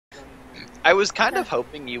I was kind of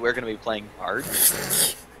hoping you were going to be playing Bard.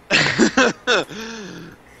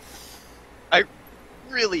 I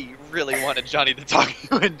really, really wanted Johnny to talk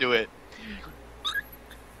you into it.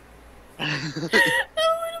 That would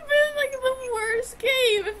have been like the worst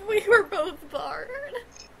game if we were both Bard.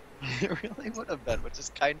 It really would have been, which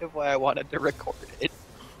is kind of why I wanted to record it.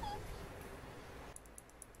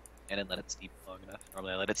 And then let it steep long enough.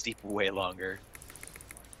 Normally I let it steep way longer.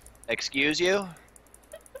 Excuse you?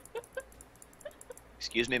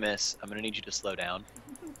 Excuse me, miss. I'm gonna need you to slow down.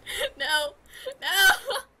 No, no.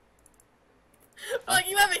 Fuck,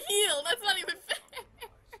 you have a heal. That's not even fair.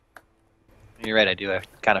 You're right, I do. I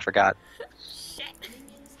kind of forgot. Shit.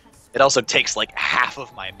 It also takes like half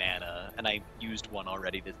of my mana, and I used one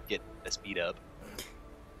already to get the speed up.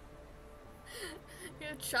 You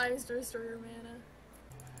have chimes to restore your mana.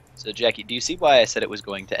 So, Jackie, do you see why I said it was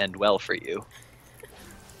going to end well for you?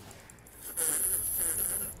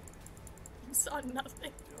 You saw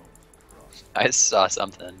nothing. I saw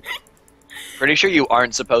something. Pretty sure you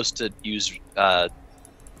aren't supposed to use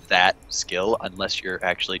that skill unless you're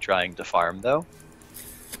actually trying to farm, though.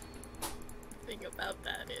 The thing about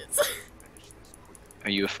that is... Are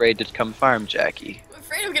you afraid to come farm, Jackie? I'm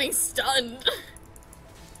afraid of getting stunned.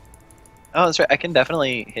 Oh, that's right. I can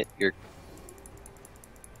definitely hit your...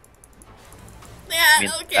 Yeah,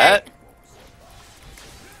 mean okay. that?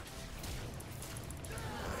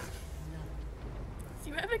 Do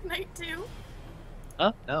you have Ignite too?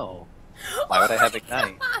 Huh? No. Why would I have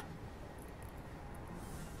Ignite?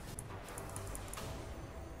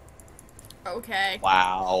 Okay.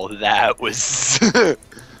 Wow, that was...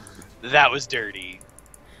 that was dirty.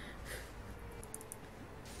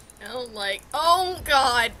 I don't like... Oh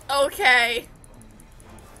god! Okay.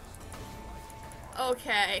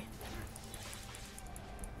 Okay.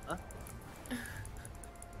 Huh?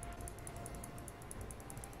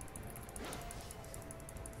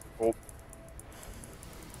 Oh.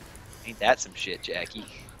 Ain't that some shit, Jackie?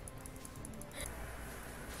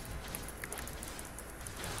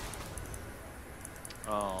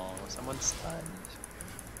 Oh, someone's stunned.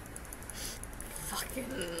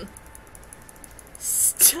 Fucking...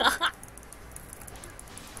 Stop!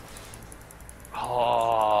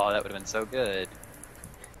 Oh, that would have been so good.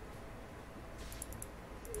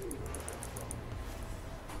 Ooh,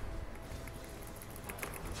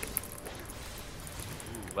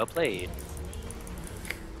 well played.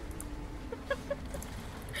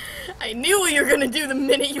 I knew what you were gonna do the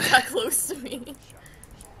minute you got close to me.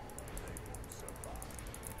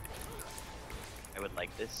 I would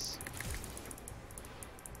like this.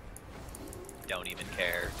 Don't even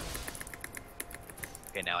care.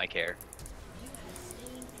 Okay, now I care.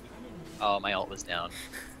 Oh, my ult was down.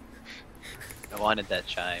 I wanted that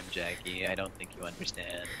chime, Jackie. I don't think you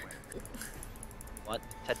understand. Want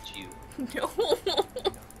to touch you. No.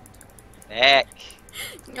 Back.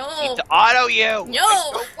 No. Need to auto you! No.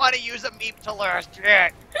 I don't want to use a meep to last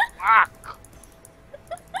shit! Fuck!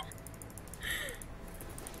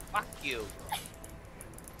 Fuck you. I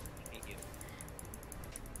hate you.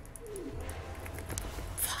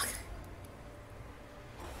 Fuck.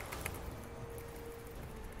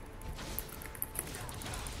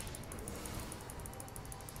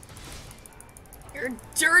 Your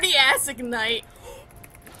dirty ass Ignite.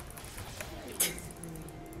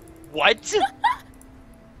 What?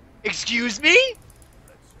 Excuse me?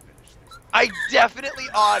 I definitely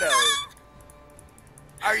autoed.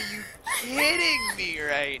 Are you kidding me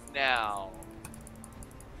right now?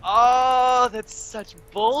 Oh, that's such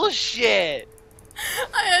bullshit.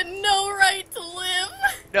 I had no right to live.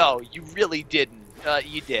 No, you really didn't.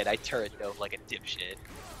 You did. I turret dove like a dipshit.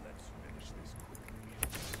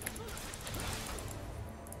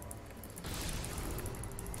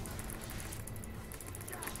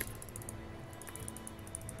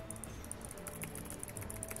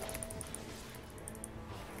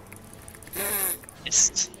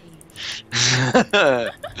 Missed.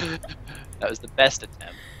 That was the best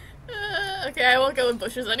attempt. Okay, I won't go in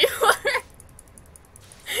bushes anymore.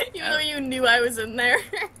 Even though you knew I was in there.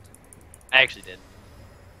 I actually did.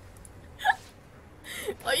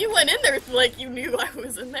 Well, you went in there like you knew I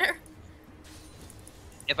was in there.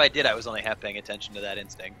 If I did, I was only half paying attention to that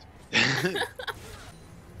instinct. Oh,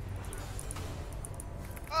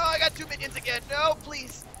 I got 2 minions again. No,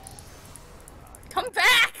 please. Come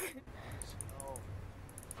back! No.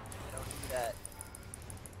 I don't do that.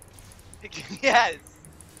 Yes.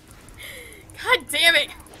 God damn it!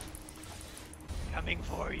 Coming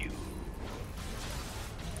for you.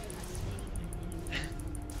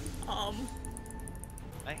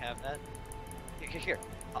 I have that. Here.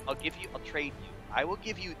 I'll give you. I'll trade you. I will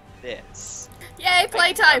give you this. Yay,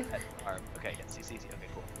 playtime! Okay. It's easy. Okay,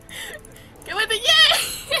 cool. Get with it,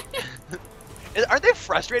 yay! Aren't they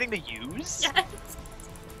frustrating to use? Yes.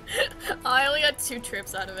 Oh, I only got 2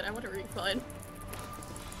 trips out of it. I want a refund.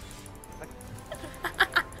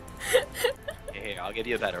 Here, I'll give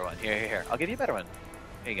you a better one. Here. I'll give you a better one.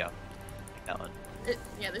 Here you go. Take that one.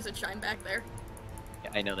 Yeah, there's a chime back there.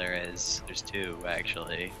 Yeah, I know there is. There's 2,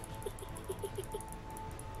 actually.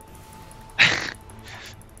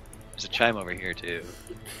 There's a chime over here, too.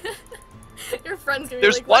 Your friend's gonna be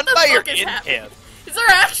There's like, what one the by your fuck is happening? inhib. Is there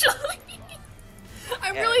actually?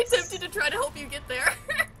 I'm really Yes. tempted to try to help you get there.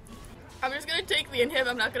 I'm just gonna take the inhib.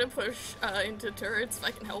 I'm not gonna push into turrets if I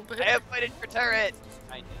can help it. I have pointed for turret.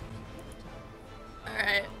 I know.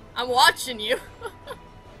 Alright. I'm watching you.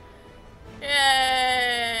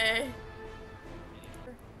 Yay!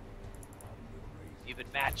 Even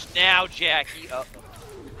match now, Jackie. Oh.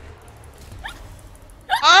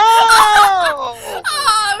 Oh! Oh,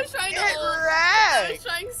 I was trying to Get ult. I was wrecked!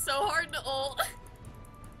 trying so hard to ult.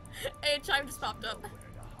 Hey, a chime just popped up.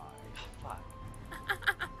 Fuck.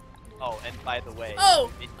 Oh, and by the way.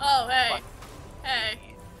 Oh! it- Oh, hey. fuck. Hey.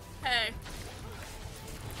 Hey.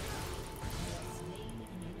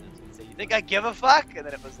 So you think I give a fuck? And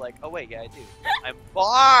then it was like, oh wait, yeah, I do. I'm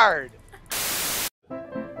barred!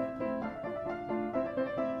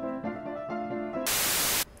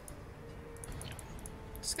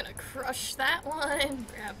 Just gonna crush that one.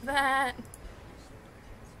 Grab that.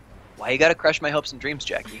 Why you gotta crush my hopes and dreams,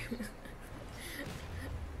 Jackie?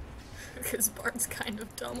 Because Bart's kind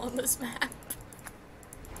of dumb on this map.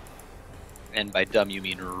 And by dumb, you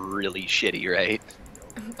mean really shitty, right?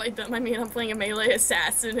 By dumb, I mean I'm playing a melee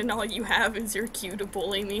assassin and all you have is your Q to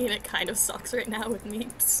bully me, and it kind of sucks right now with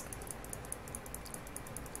Meeps.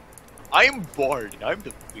 I'm bored, and I'm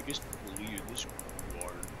the biggest bully in this world.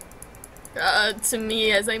 To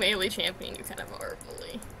me, as a melee champion, you kind of are a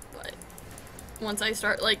bully. But once I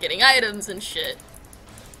start, like, getting items and shit,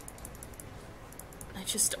 I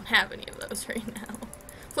just don't have any of those right now.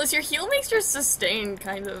 Plus, your heal makes your sustain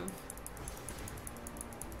kind of...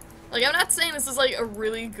 Like, I'm not saying this is, like, a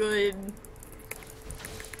really good...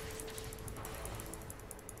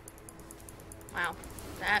 Wow.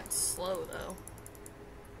 That's slow, though.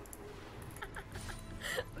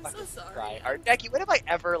 I'm so sorry. Cry. Or, Jackie, when have I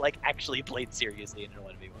ever, like, actually played seriously in a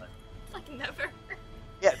 1v1? Like, never.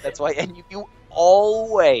 Yeah, that's why, and you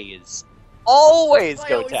always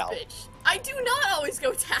go Talon. Tal. I do not always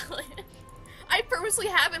go Talon. I purposely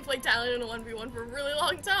haven't played Talon in a 1v1 for a really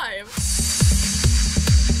long time.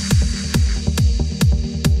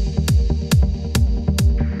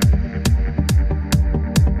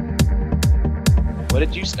 What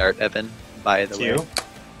did you start, Evan, by the way? Q.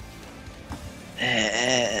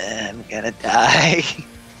 I'm gonna die.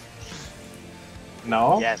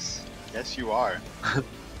 No? Yes. Yes, you are.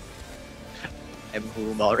 I'm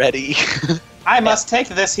home already. I must take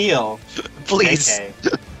this heal. Please. Okay.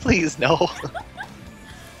 Please, no.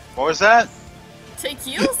 What was that? Take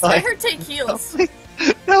heals? I heard take heals.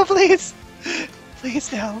 No, please.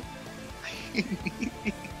 Please, no. You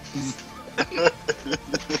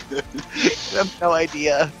have no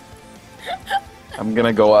idea. I'm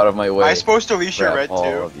gonna go out of my way. Am I supposed to leash your grab red all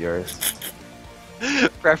too? of yours.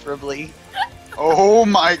 Preferably. Oh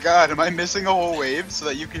my god, am I missing a whole wave so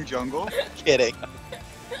that you can jungle? Kidding.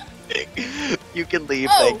 You can leave,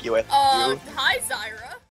 Oh, thank you. I love you. Hi, Zyra.